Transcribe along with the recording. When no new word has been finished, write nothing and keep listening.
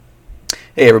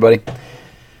Hey everybody,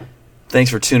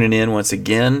 thanks for tuning in once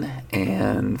again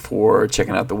and for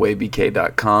checking out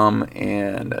thewaybk.com.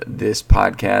 And this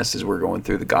podcast is we're going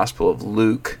through the Gospel of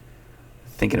Luke,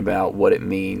 thinking about what it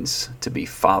means to be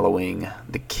following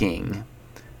the King.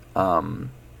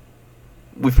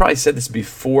 We've probably said this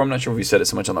before. I'm not sure if we said it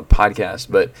so much on the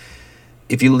podcast, but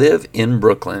if you live in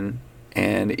Brooklyn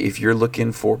and if you're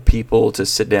looking for people to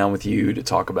sit down with you to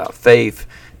talk about faith,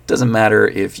 it doesn't matter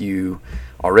if you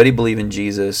already believe in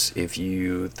Jesus, if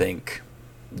you think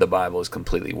the Bible is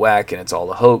completely whack and it's all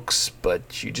a hoax,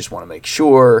 but you just want to make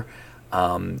sure,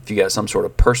 if you got some sort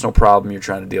of personal problem you're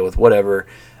trying to deal with, whatever,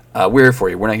 we're here for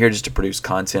you. We're not here just to produce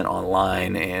content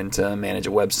online and to manage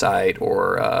a website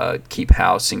or keep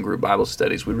house in group Bible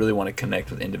studies. We really want to connect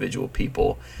with individual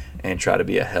people and try to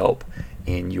be a help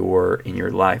in your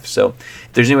life. So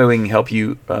if there's any way we can help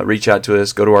you, reach out to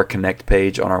us. Go to our Connect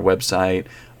page on our website.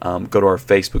 Go to our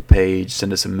Facebook page,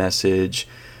 send us a message,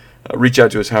 reach out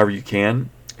to us however you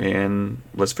can, and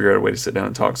let's figure out a way to sit down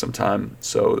and talk sometime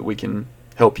so that we can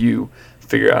help you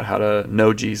figure out how to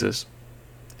know Jesus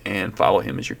and follow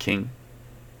him as your King.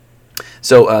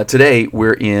 So today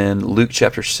we're in Luke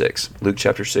chapter 6. Luke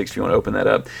chapter 6, if you want to open that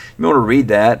up. You want to read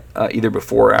that either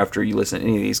before or after you listen to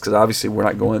any of these, because obviously we're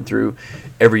not going through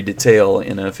every detail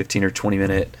in a 15 or 20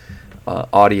 minute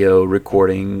audio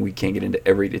recording. We can't get into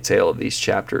every detail of these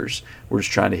chapters. We're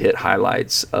just trying to hit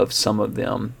highlights of some of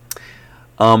them.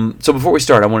 So before we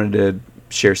start, I wanted to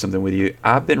share something with you.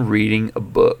 I've been reading a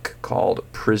book called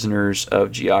Prisoners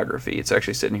of Geography. It's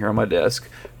actually sitting here on my desk.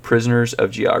 Prisoners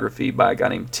of Geography by a guy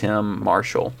named Tim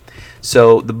Marshall.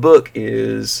 So the book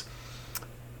it's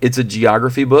a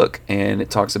geography book, and it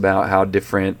talks about how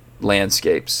different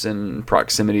landscapes and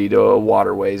proximity to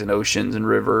waterways and oceans and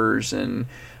rivers and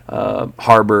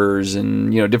harbors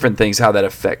and different things, how that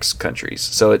affects countries.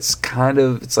 So it's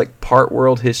like part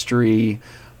world history,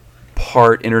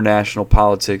 part international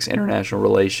politics, international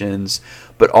relations,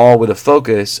 but all with a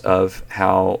focus of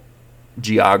how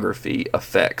geography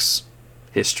affects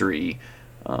history,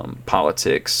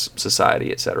 politics, society,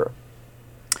 etc.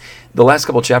 The last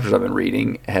couple of chapters I've been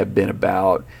reading have been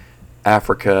about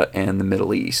Africa and the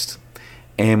Middle East,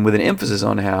 and with an emphasis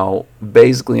on how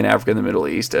basically in Africa and the Middle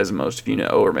East, as most of you know,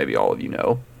 or maybe all of you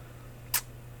know,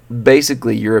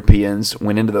 basically Europeans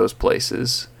went into those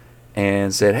places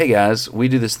and said, hey guys, we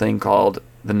do this thing called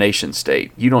the nation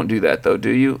state. You don't do that though,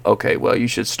 do you? Okay, well, you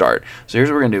should start. So here's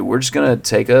what we're going to do. We're just going to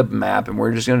take a map and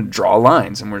we're just going to draw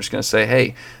lines, and we're just going to say,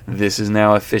 hey, this is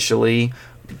now officially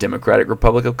Democratic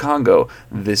Republic of Congo.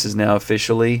 This is now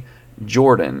officially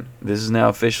Jordan. This is now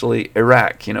officially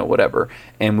Iraq, whatever.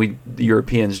 And the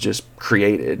Europeans just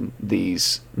created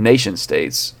these nation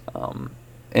states.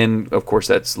 And of course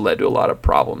that's led to a lot of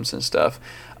problems and stuff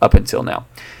up until now.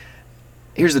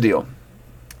 Here's the deal.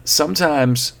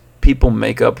 Sometimes people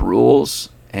make up rules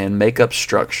and make up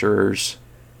structures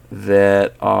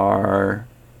that are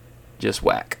just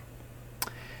whack.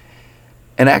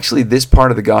 And actually, this part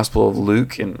of the Gospel of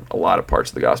Luke, and a lot of parts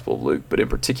of the Gospel of Luke, but in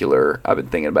particular, I've been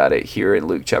thinking about it here in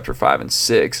Luke chapter 5 and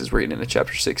 6, as we're getting into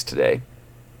chapter 6 today.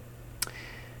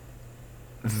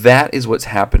 That is what's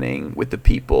happening with the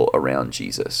people around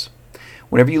Jesus.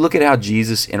 Whenever you look at how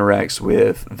Jesus interacts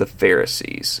with the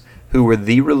Pharisees, who were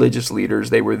the religious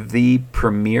leaders, they were the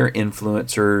premier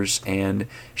influencers and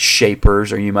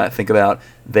shapers, or you might think about,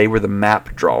 they were the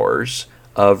map drawers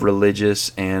of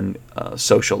religious and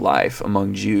social life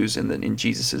among Jews in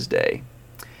Jesus' day.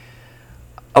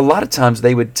 A lot of times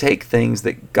they would take things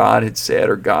that God had said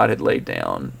or God had laid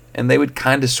down, and they would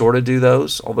kind of sort of do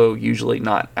those, although usually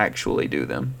not actually do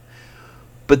them.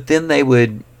 But then they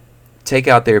would take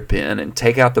out their pen and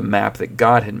take out the map that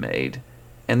God had made,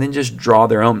 and then just draw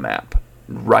their own map,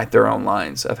 write their own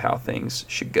lines of how things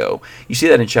should go. You see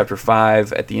that in chapter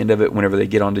 5 at the end of it, whenever they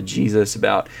get onto Jesus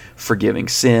about forgiving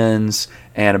sins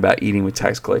and about eating with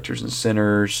tax collectors and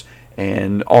sinners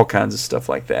and all kinds of stuff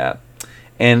like that.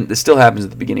 And this still happens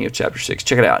at the beginning of chapter 6.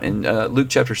 Check it out. In Luke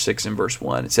chapter 6 and verse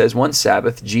 1, it says, one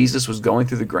Sabbath, Jesus was going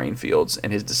through the grain fields,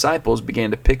 and his disciples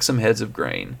began to pick some heads of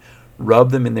grain,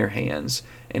 rub them in their hands,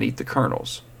 and eat the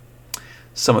kernels.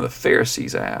 Some of the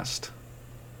Pharisees asked,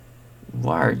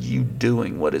 why are you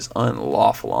doing what is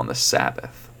unlawful on the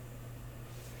Sabbath?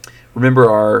 Remember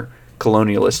our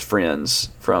colonialist friends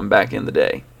from back in the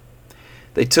day.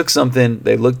 They took something,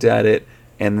 they looked at it,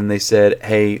 and then they said,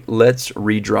 hey, let's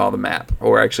redraw the map.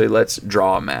 Or actually, let's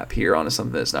draw a map here on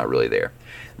something that's not really there.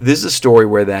 This is a story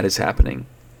where that is happening.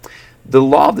 The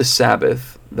law of the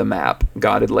Sabbath, the map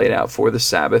God had laid out for the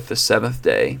Sabbath, the seventh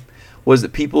day, was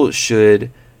that people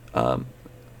should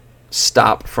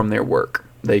stop from their work.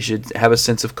 They should have a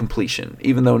sense of completion.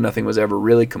 Even though nothing was ever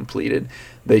really completed,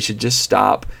 they should just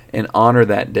stop and honor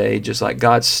that day, just like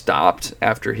God stopped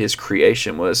after his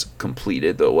creation was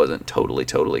completed, though it wasn't totally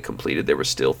completed. There were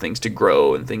still things to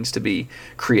grow and things to be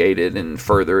created and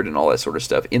furthered and all that sort of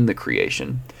stuff in the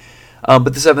creation.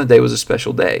 But the seventh day was a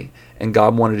special day, and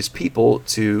God wanted his people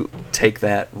to take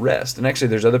that rest. And actually,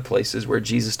 there's other places where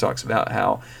Jesus talks about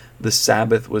how the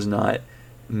Sabbath was not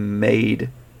made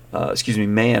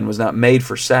man was not made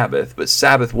for Sabbath, but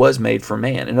Sabbath was made for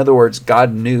man. In other words,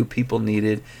 God knew people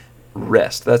needed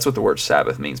rest. That's what the word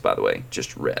Sabbath means, by the way,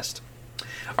 just rest.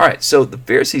 All right, so the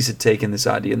Pharisees had taken this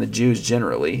idea, and the Jews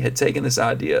generally had taken this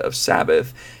idea of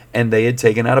Sabbath, and they had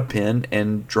taken out a pen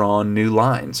and drawn new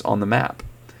lines on the map.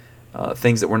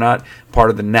 Things that were not part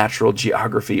of the natural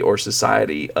geography or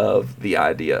society of the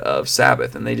idea of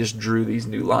Sabbath. And they just drew these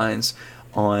new lines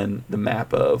on the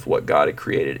map of what God had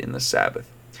created in the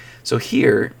Sabbath. So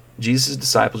here, Jesus'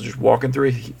 disciples are just walking through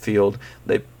a field.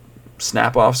 They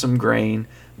snap off some grain.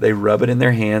 They rub it in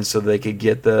their hands so they could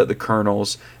get the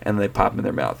kernels, and they pop them in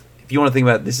their mouth. If you want to think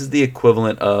about it, this is the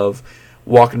equivalent of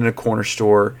walking in a corner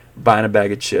store, buying a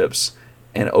bag of chips,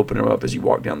 and opening them up as you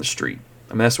walk down the street.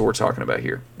 I mean, that's what we're talking about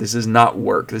here. This is not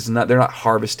work. They're not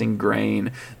harvesting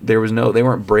grain. They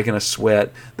weren't breaking a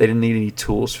sweat. They didn't need any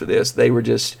tools for this. They were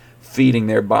just feeding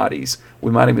their bodies.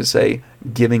 We might even say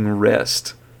giving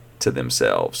rest to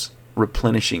themselves,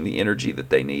 replenishing the energy that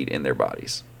they need in their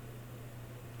bodies.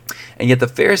 And yet the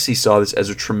Pharisees saw this as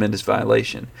a tremendous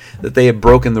violation, that they had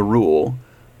broken the rule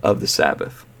of the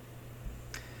Sabbath.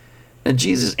 And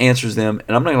Jesus answers them,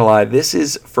 and I'm not going to lie, this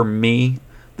is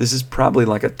probably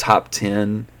like a top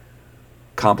 10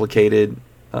 complicated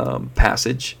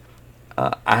passage.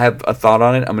 I have a thought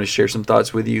on it. I'm going to share some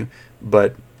thoughts with you,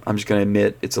 but I'm just going to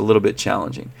admit it's a little bit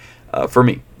challenging for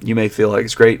me. You may feel like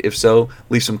it's great. If so,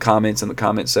 leave some comments in the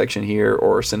comment section here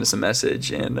or send us a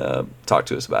message and talk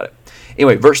to us about it.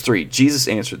 Anyway, verse 3, Jesus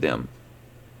answered them,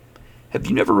 "Have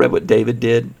you never read what David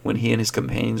did when he and his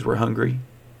companions were hungry?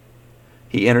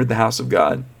 He entered the house of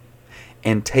God,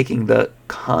 and taking the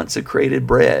consecrated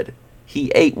bread, he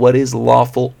ate what is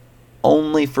lawful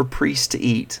only for priests to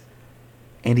eat,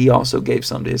 and he also gave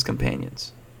some to his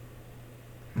companions.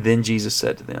 Then Jesus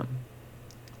said to them,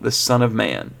 'The Son of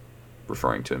Man,'"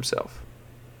 referring to himself,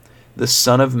 "'the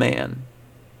Son of Man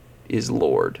is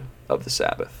Lord of the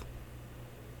Sabbath.'"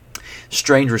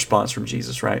 Strange response from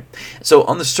Jesus, right? So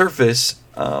on the surface,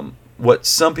 what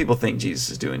some people think Jesus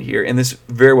is doing here, and this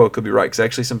very well could be right, because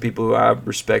actually some people who I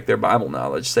respect their Bible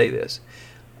knowledge say this.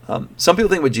 Some people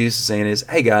think what Jesus is saying is,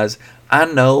 hey guys, I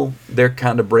know they're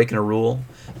kind of breaking a rule,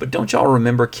 but don't y'all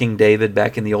remember King David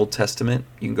back in the Old Testament?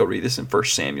 You can go read this in 1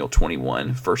 Samuel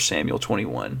 21. 1 Samuel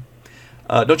 21.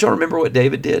 Don't y'all remember what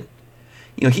David did?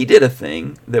 He did a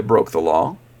thing that broke the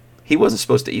law. He wasn't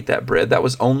supposed to eat that bread. That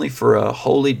was only for a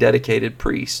holy, dedicated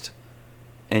priest.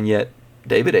 And yet,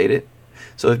 David ate it.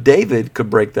 So if David could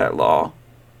break that law,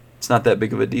 it's not that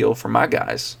big of a deal for my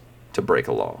guys to break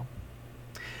a law.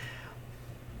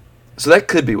 So that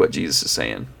could be what Jesus is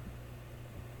saying.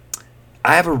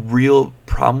 I have a real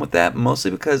problem with that, mostly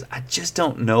because I just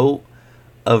don't know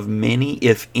of many,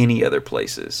 if any, other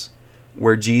places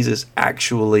where Jesus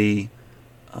actually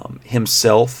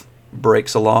himself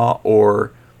breaks a law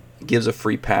or gives a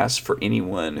free pass for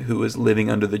anyone who is living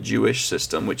under the Jewish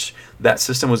system, which that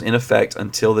system was in effect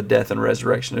until the death and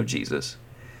resurrection of Jesus.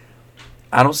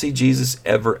 I don't see Jesus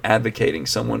ever advocating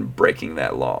someone breaking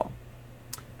that law.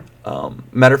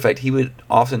 Matter of fact, he would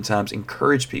oftentimes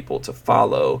encourage people to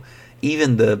follow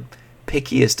even the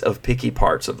pickiest of picky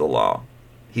parts of the law.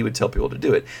 He would tell people to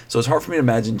do it. So it's hard for me to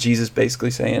imagine Jesus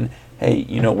basically saying, hey,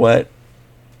 you know what?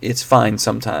 It's fine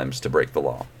sometimes to break the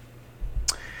law.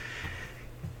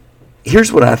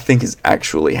 Here's what I think is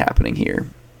actually happening here.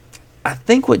 I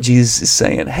think what Jesus is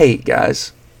saying, hey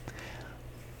guys,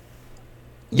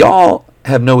 y'all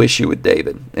have no issue with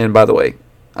David. And by the way,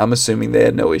 I'm assuming they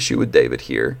had no issue with David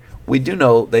here. We do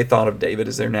know they thought of David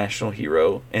as their national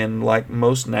hero. And like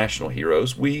most national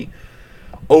heroes, we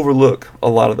overlook a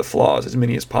lot of the flaws, as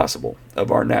many as possible, of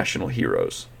our national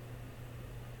heroes.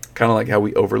 Kind of like how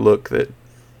we overlook that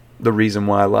the reason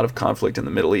why a lot of conflict in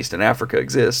the Middle East and Africa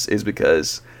exists is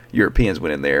because Europeans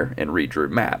went in there and redrew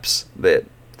maps that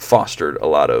fostered a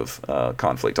lot of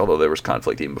conflict, although there was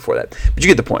conflict even before that. But you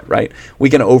get the point, right? We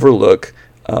can overlook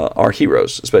our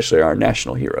heroes, especially our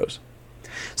national heroes.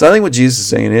 So I think what Jesus is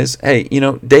saying is, hey,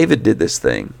 David did this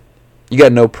thing. You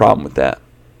got no problem with that.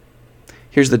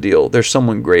 Here's the deal. There's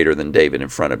someone greater than David in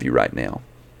front of you right now.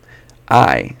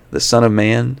 I, the Son of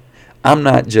Man, I'm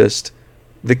not just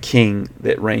the king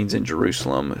that reigns in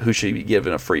Jerusalem who should be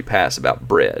given a free pass about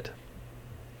bread.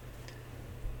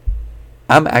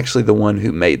 I'm actually the one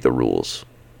who made the rules.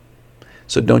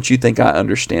 So don't you think I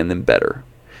understand them better?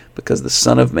 Because the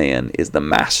Son of Man is the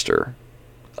master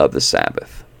of the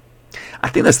Sabbath. I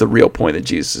think that's the real point that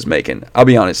Jesus is making. I'll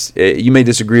be honest, you may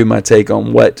disagree with my take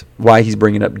on why he's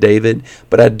bringing up David,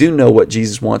 but I do know what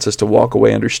Jesus wants us to walk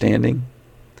away understanding.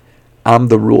 I'm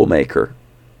the rule maker.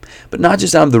 But not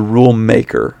just I'm the rule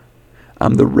maker,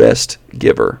 I'm the rest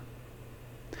giver.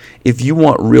 If you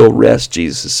want real rest,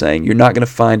 Jesus is saying, you're not going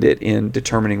to find it in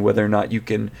determining whether or not you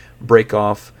can break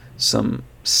off some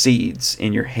seeds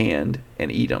in your hand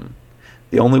and eat them.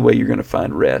 The only way you're going to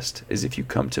find rest is if you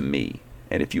come to me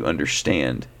and if you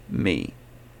understand me.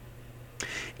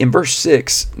 In verse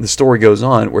 6, the story goes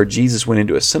on where Jesus went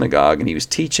into a synagogue and he was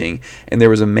teaching, and there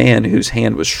was a man whose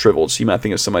hand was shriveled. So you might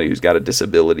think of somebody who's got a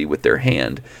disability with their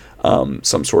hand, some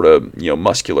sort of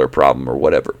muscular problem or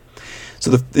whatever.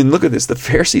 So and look at this. The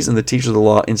Pharisees and the teachers of the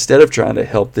law, instead of trying to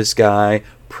help this guy,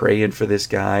 praying for this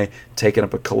guy, taking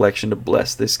up a collection to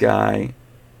bless this guy,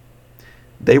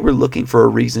 they were looking for a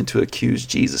reason to accuse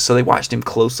Jesus. So they watched him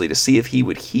closely to see if he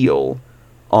would heal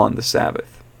on the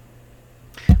Sabbath.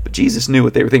 But Jesus knew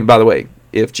what they were thinking. By the way,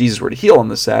 if Jesus were to heal on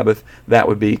the Sabbath, that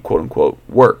would be quote-unquote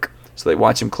work. So they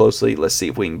watch him closely. Let's see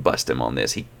if we can bust him on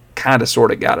this. He kind of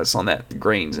sort of got us on that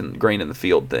grain in the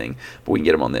field thing, but we can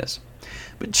get him on this.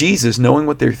 But Jesus, knowing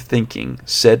what they're thinking,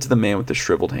 said to the man with the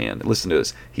shriveled hand, listen to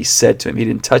this, he said to him, he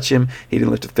didn't touch him, he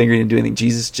didn't lift a finger, he didn't do anything.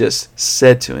 Jesus just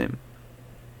said to him,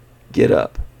 get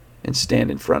up and stand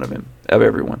in front of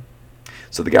everyone.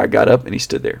 So the guy got up and he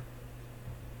stood there.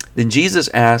 Then Jesus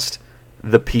asked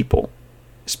the people,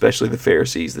 especially the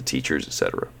Pharisees, the teachers,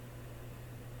 etc.,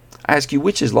 I ask you,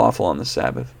 which is lawful on the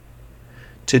Sabbath?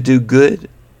 To do good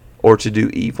or to do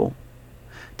evil?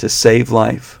 To save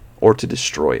life or to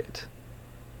destroy it?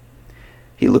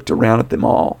 He looked around at them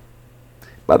all.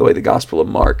 By the way, the Gospel of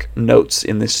Mark notes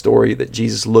in this story that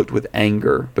Jesus looked with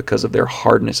anger because of their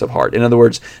hardness of heart. In other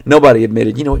words, nobody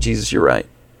admitted, you know what, Jesus, you're right.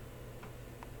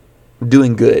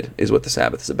 Doing good is what the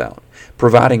Sabbath is about.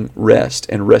 Providing rest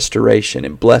and restoration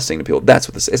and blessing to people. That's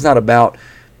what it's not about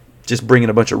just bringing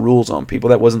a bunch of rules on people.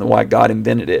 That wasn't why God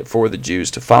invented it for the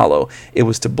Jews to follow. It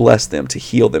was to bless them, to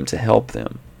heal them, to help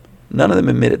them. None of them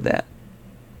admitted that.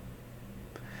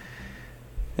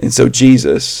 And so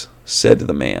Jesus said to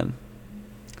the man,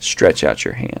 stretch out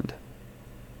your hand.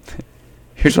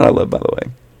 Here's what I love, by the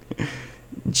way.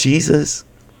 Jesus,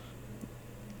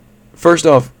 first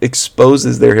off,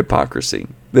 exposes their hypocrisy.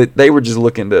 That they were just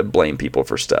looking to blame people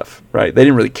for stuff, right? They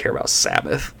didn't really care about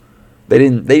Sabbath. They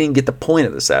didn't get the point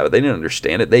of the Sabbath. They didn't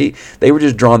understand it. They were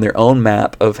just drawing their own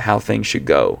map of how things should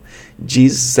go.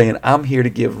 Jesus is saying, I'm here to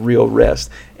give real rest.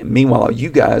 And meanwhile, you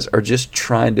guys are just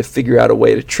trying to figure out a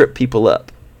way to trip people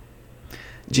up.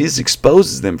 Jesus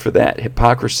exposes them for that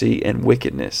hypocrisy and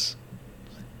wickedness.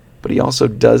 But he also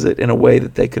does it in a way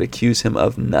that they could accuse him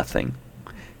of nothing.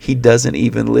 He doesn't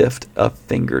even lift a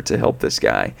finger to help this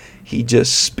guy. He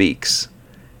just speaks.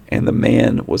 And the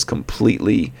man was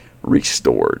completely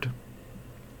restored.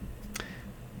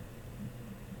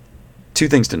 Two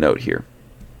things to note here.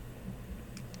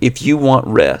 If you want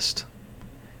rest,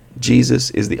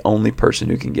 Jesus is the only person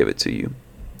who can give it to you.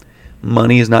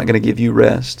 Money is not going to give you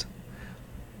rest.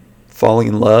 Falling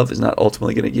in love is not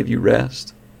ultimately going to give you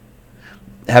rest.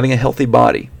 Having a healthy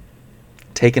body,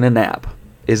 taking a nap,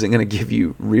 isn't going to give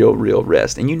you real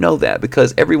rest. And you know that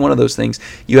because every one of those things,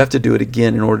 you have to do it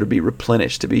again in order to be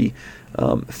replenished, to be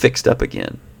fixed up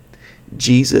again.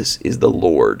 Jesus is the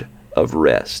Lord of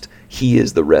rest. He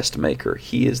is the rest maker.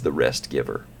 He is the rest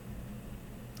giver.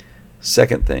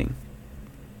 Second thing,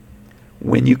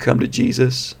 when you come to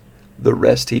Jesus, the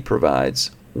rest he provides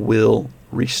will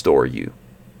restore you.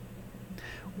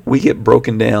 We get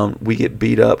broken down, we get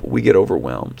beat up, we get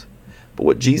overwhelmed. But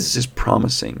what Jesus is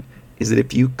promising is that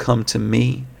if you come to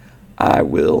me, I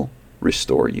will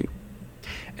restore you.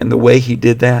 And the way he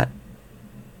did that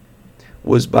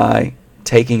was by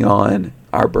taking on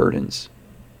our burdens,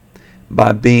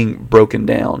 by being broken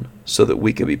down so that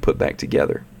we could be put back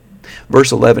together.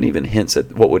 Verse 11 even hints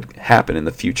at what would happen in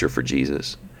the future for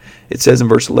Jesus. It says in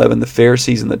verse 11, the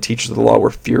Pharisees and the teachers of the law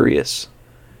were furious,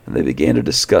 and they began to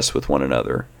discuss with one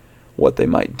another what they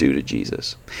might do to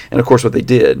Jesus. And of course what they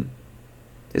did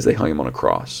is they hung him on a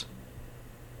cross.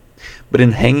 But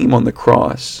in hanging him on the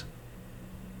cross,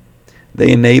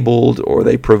 they enabled or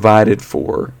they provided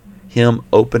for him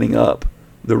opening up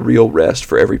the real rest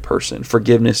for every person,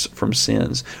 forgiveness from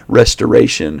sins,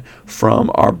 restoration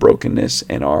from our brokenness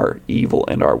and our evil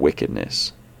and our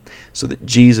wickedness, so that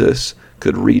Jesus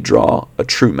could redraw a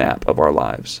true map of our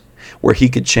lives, where he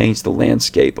could change the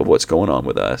landscape of what's going on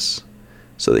with us,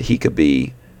 so that he could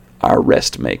be our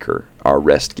rest maker, our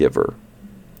rest giver,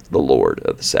 the Lord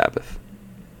of the Sabbath.